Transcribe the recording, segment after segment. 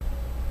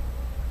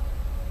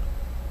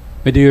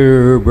My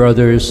dear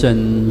brothers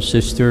and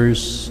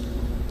sisters,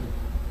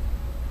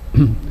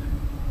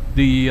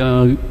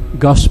 the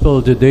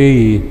gospel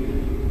today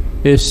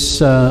is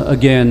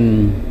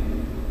again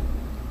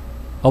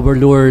our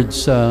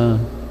Lord's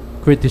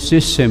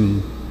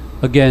criticism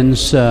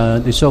against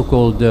the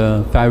so-called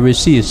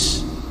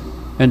Pharisees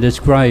and the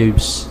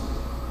scribes.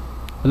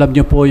 Alam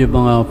niyo po yung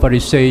mga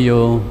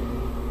Pariseo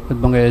at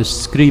mga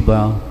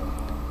Eskriba,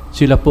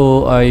 sila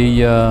po ay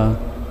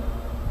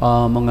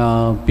mga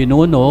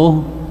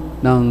pinuno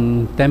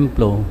ng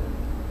templo.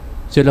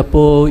 Sila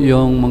po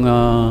yung mga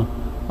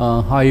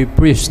high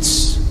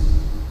priests.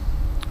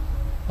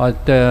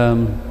 At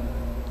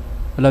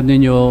alam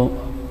niyo,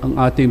 ang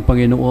ating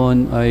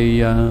Panginoon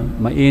ay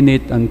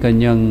mainit ang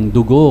kanyang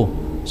dugo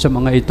sa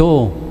mga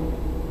ito.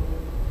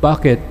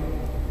 Bakit?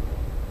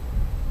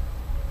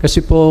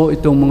 Kasi po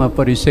itong mga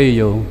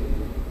Pariseo,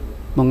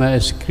 mga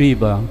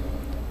Eskriba,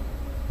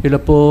 sila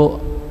po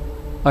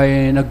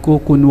ay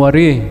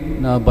nagkukunwari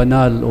na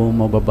banal o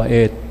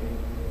mababait.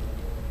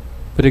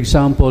 For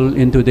example,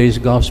 in today's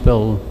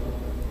gospel,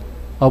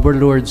 our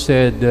Lord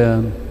said,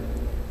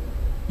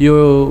 you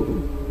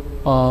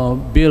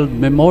build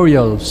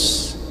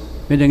memorials,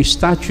 meaning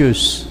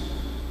statues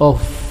of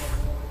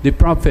the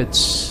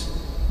prophets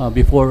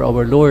before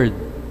our Lord.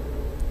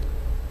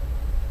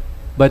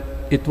 But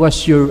it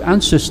was your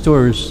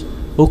ancestors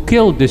who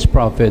killed these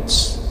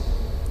prophets,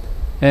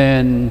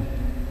 and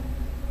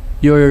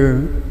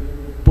you're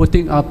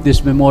putting up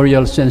these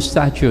memorials and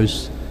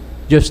statues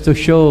just to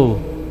show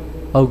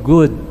how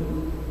good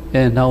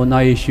and how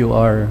nice you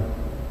are.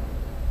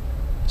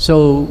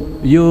 So,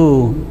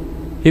 you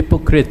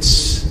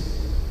hypocrites,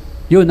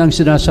 yun ang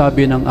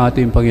sinasabi ng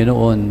ating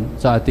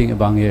Panginoon sa ating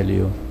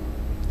Ebanghelyo.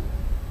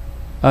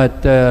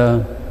 At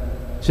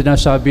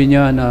sinasabi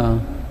niya na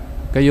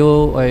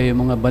kayo ay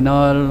mga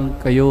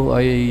banal, kayo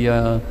ay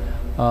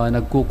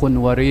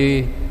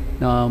nagkukunwari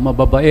na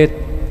mababait,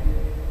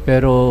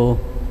 pero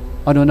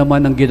ano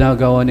naman ang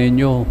ginagawa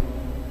ninyo?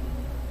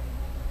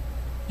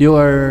 You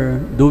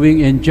are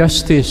doing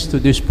injustice to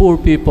these poor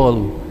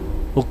people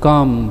who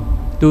come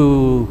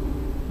to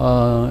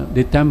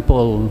the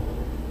temple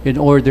in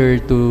order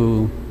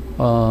to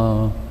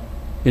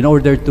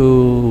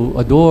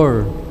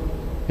adore,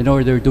 in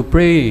order to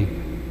pray.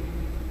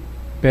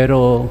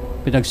 Pero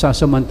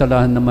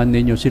pinagsasamantalahan naman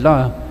ninyo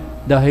sila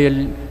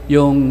dahil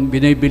yung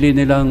binibili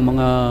nilang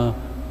mga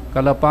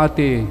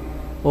kalapati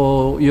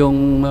o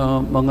yung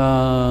mga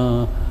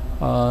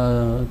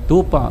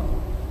tupa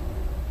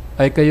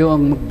ay kayo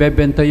ang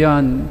magbebenta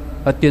yan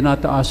at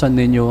tinataasan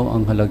ninyo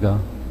ang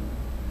halaga.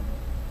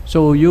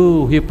 So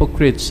you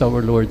hypocrites,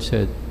 our Lord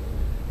said.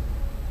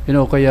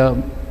 Kaya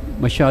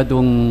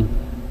masyadong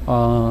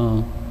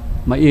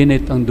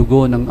mainit ang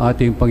dugo ng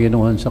ating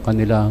Panginoon sa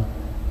kanila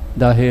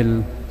dahil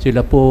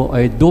sila po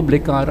ay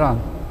doble kara.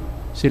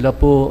 Sila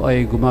po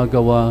ay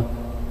gumagawa,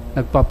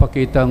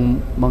 nagpapakitang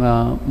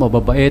mga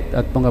mababait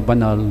at mga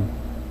banal,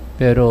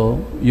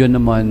 pero yun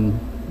naman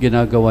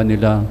ginagawa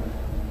nila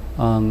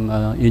ang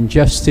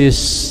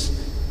injustice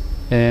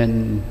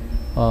and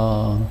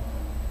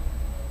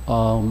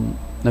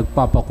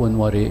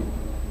nagpapakunwari.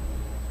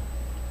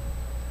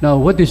 Now,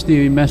 what is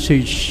the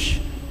message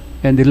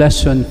and the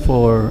lesson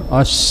for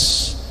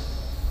us,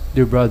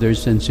 dear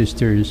brothers and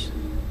sisters?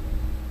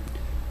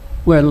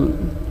 Well,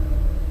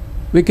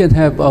 we can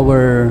have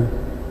our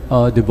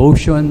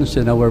devotions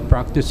and our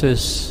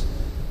practices,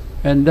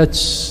 and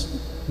that's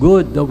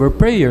good, our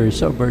prayers,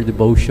 our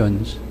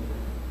devotions.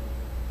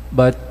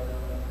 But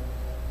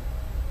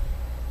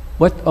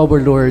what our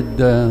Lord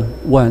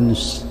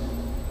wants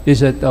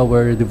is that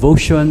our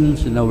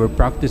devotions and our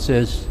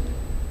practices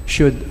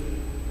should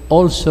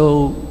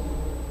also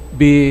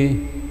be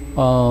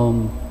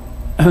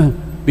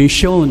be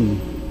shown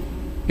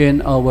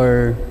in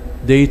our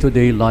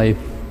day-to-day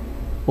life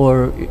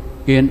or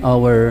in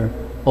our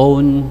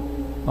own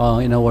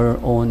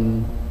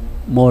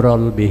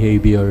moral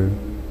behavior.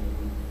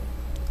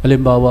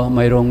 Halimbawa,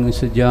 mayroong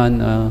isa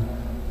dyan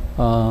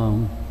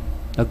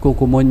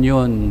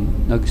nagkukumonyon,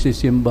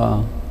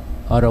 nagsisimba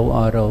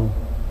araw-araw.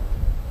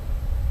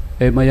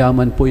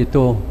 Mayaman po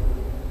ito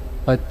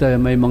at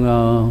may mga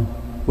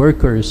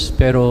workers,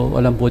 pero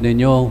alam po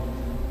ninyo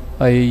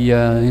ay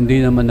hindi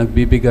naman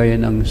nagbibigay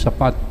ng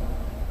sapat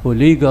o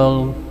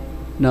legal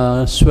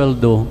na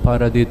sweldo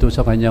para dito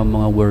sa kanyang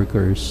mga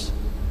workers.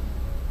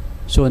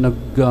 So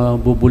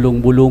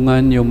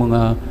nagbubulong-bulungan yung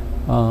mga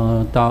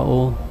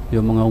tao,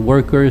 yung mga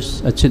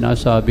workers, at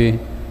sinasabi,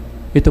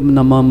 ito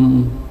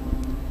naman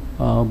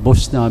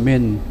boss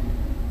namin,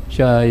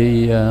 siya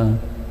ay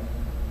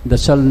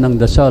dasal ng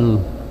dasal,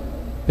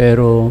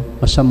 pero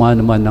masama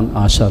naman ang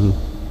asal.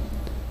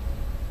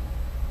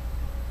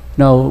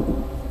 Now,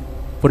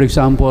 for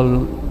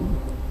example,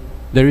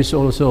 there is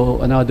also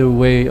another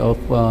way of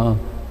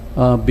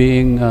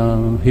being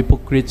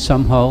hypocrite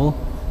somehow,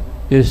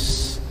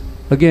 is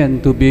again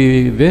to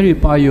be very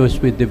pious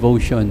with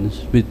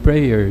devotions, with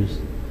prayers,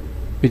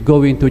 with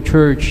going to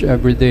church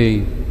every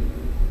day,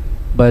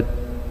 but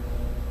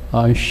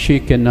she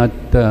cannot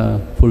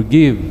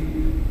forgive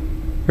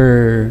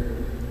her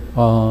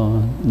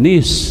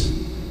niece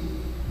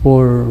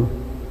for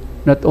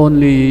not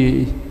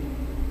only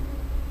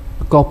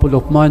a couple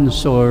of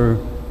months or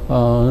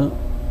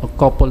a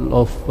couple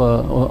of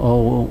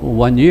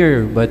 1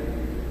 year, but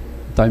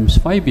times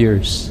 5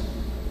 years.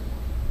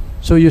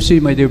 So you see,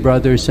 my dear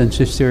brothers and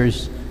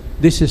sisters,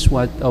 this is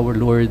what our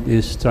Lord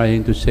is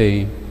trying to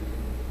say.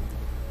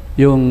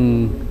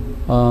 Yung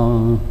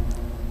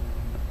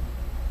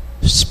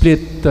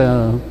split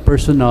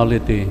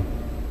personality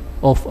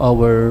of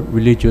our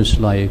religious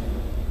life.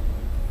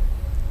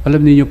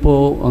 Alam niyo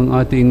po, ang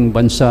ating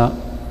bansa,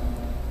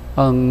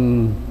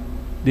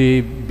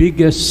 the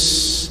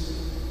biggest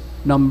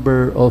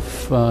number of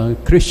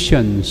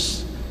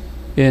Christians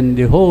in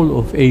the whole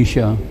of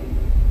Asia.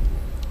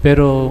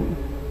 Pero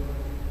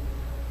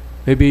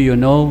maybe you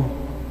know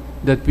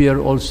that we are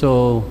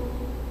also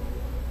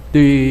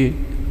the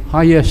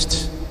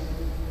highest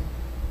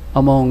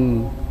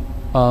among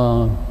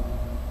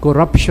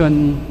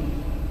corruption,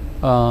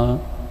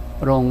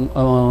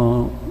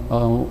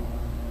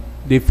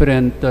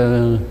 different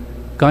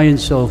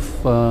kinds of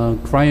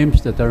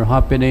crimes that are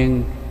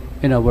happening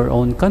in our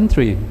own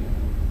country.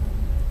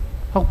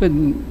 How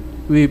can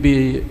we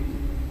be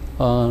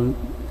a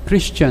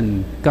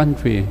Christian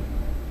country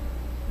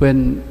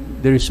when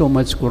there is so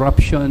much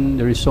corruption,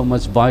 there is so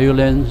much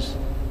violence,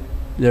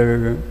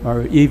 there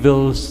are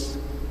evils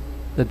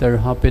that are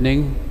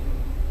happening?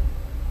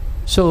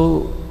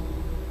 So,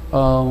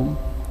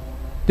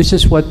 this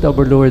is what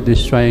our Lord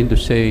is trying to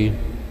say,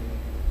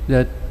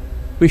 that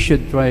we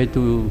should try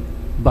to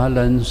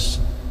balance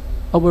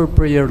our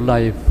prayer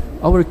life,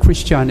 our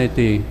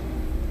Christianity,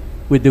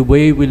 with the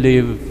way we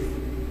live,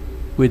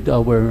 with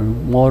our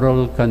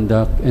moral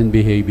conduct and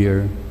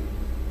behavior.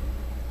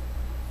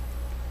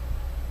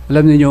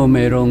 Alam niyo,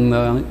 mayroong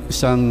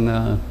isang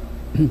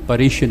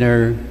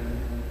parishioner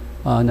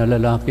na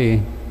lalaki,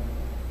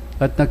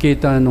 at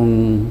nakita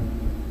nung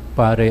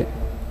pare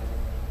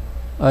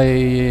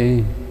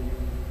ay,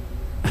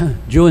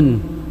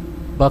 June,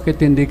 bakit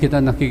hindi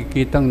kita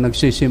nakikitang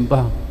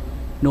nagsisimba?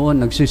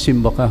 Noon,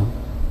 nagsisimba ka.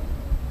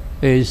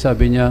 Eh,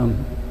 sabi niya,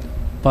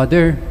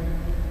 Father,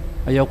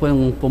 ayaw ko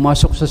nang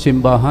pumasok sa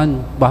simbahan.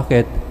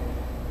 Bakit?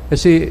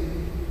 Kasi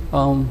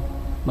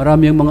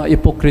maraming mga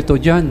ipokrito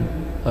dyan.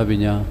 Sabi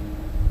niya,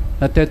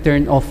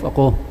 nate-turn off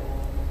ako.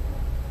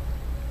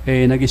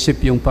 Eh, nag-isip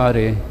yung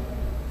pare,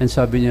 and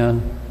sabi niya,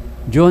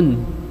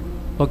 John,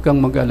 huwag kang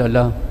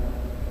mag-alala.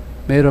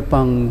 Mayroon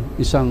pang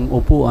isang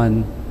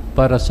upuan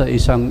para sa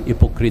isang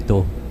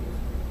ipokrito.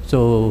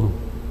 So,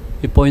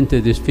 he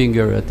pointed his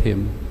finger at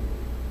him.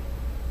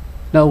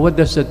 Now, what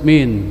does that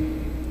mean?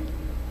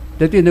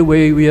 That in a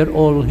way, we are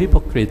all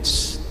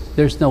hypocrites.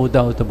 There's no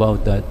doubt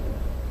about that.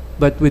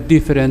 But with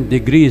different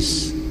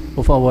degrees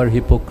of our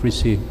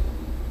hypocrisy.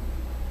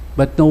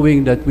 But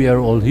knowing that we are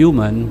all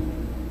human,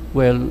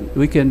 well,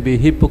 we can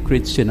be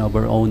hypocrites in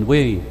our own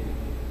way.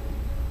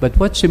 But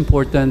what's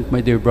important,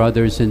 my dear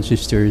brothers and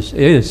sisters,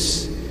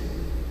 is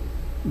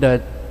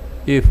that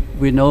if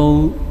we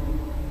know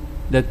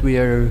that we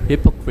are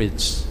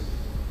hypocrites,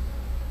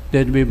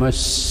 then we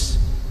must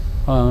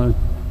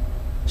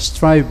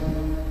strive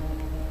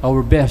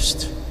our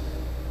best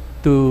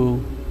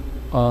to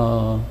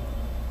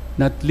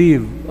not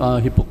live a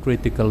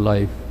hypocritical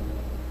life.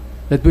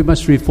 That we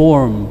must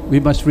reform, we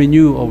must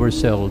renew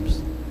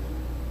ourselves,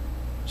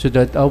 so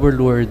that our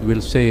Lord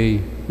will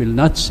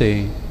not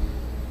say,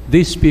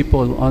 these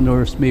people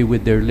honors me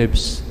with their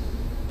lips,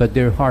 but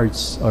their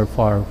hearts are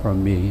far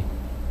from me.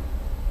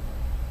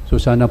 So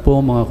sana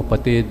po, mga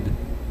kapatid,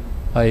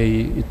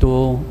 ay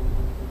ito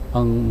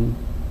ang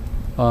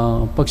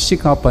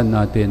pagsikapan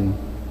natin,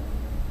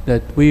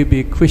 that we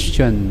be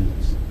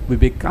Christians, we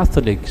be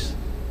Catholics,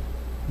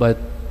 but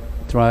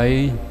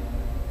try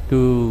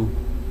to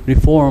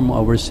reform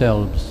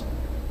ourselves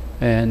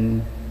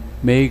and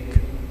make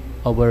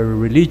our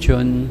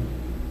religion,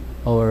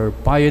 our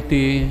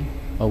piety,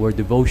 our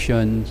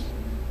devotions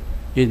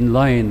in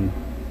line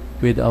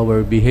with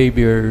our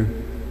behavior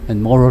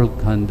and moral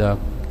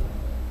conduct.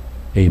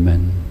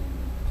 Amen.